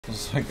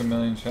Just like a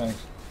million checks.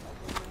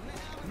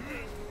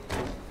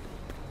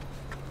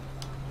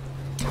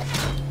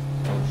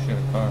 Oh shit,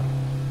 a car.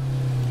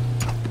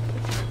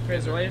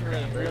 Chris, wait for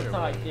me. Real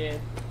talk, kid.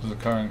 There's a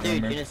car in Dude, you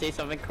Grimmer. gonna say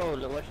something cool?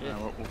 Look, watch this.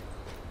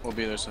 We'll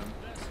be there soon.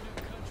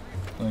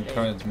 The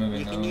car that's moving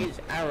You now. can use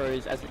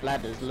arrows as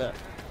ladders, look.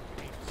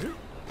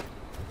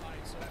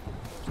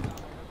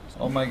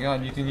 Oh my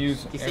god, you can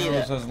use You see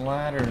arrows that? as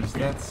ladders.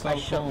 That's so I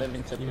shot cool. them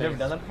into You've never place.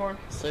 done that before?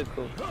 So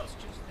cool.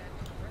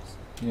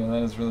 Yeah,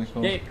 that is really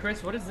cool. Hey,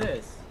 Chris, what is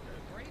this?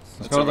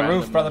 Let's go to the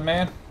roof, brother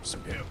man.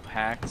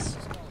 Hacks.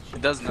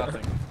 It does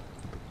nothing.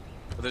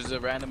 But there's a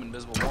random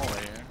invisible wall right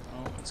here.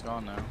 Oh, it's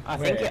gone now. I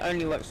think Where? it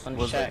only works on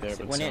Was right shacks.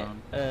 there, but When it's it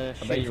gone. I bet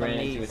shoots you on ran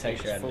into a these,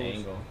 texture it at an falls.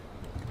 angle.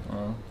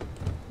 Oh.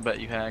 Bet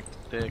you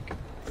hacked, dick.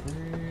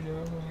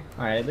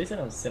 Alright, at least I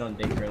don't sit on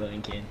dick for a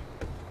living, kid.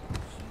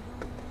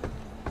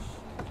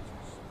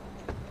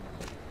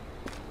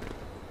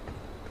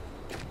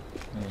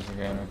 There's the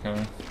guy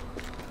coming.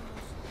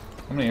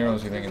 How many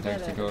arrows do you think it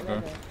takes to kill a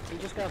car? You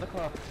just got the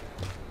car.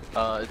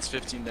 It's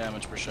 15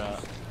 damage per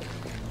shot.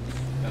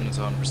 And it's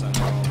 100%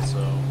 health, so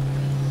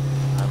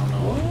I don't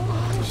know.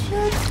 Oh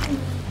shit!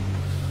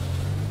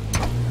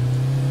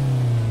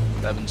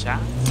 7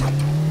 shots?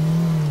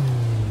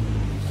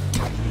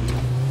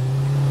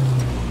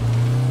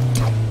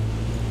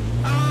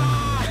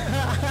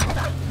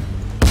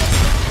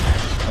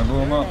 I blew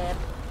him up.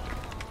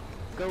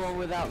 Go on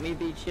without me,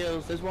 be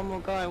chills. There's one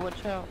more guy,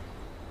 watch out.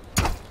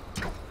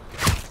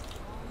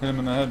 Hit him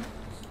in the head.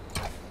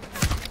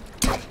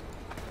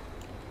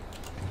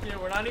 Yeah,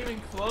 we're not even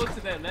close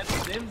to them. That's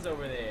Sims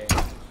over there.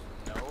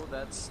 No,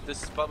 this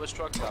is Bubba's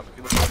truck stop. If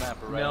you look at the map,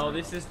 we're right No, now.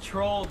 this is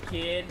troll,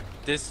 kid.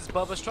 This is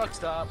Bubba's truck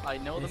stop. I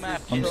know the This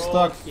map. is I'm Troll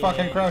stuck, kid.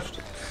 fucking crouched.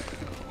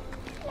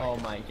 Oh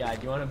my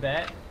god, you wanna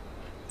bet?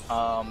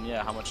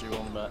 Yeah. How much are you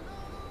willing to bet?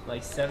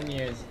 Like 7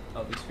 years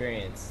of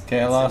experience.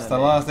 Okay, I lost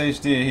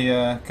HD. He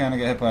kinda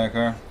got hit by a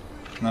car.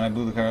 And then I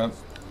blew the car up.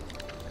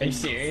 Are you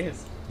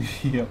serious?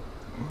 Yep.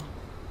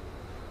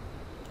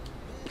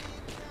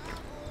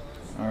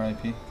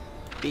 R.I.P.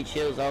 Be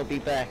chills, I'll be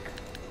back.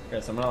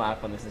 Chris, I'm gonna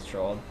laugh when this is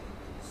trolled.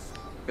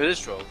 It is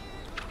trolled.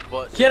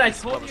 But Kid, I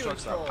it's told Bubba's you truck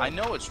it's stop. trolled. I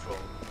know it's trolled,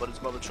 but it's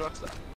Bubba's truck stop.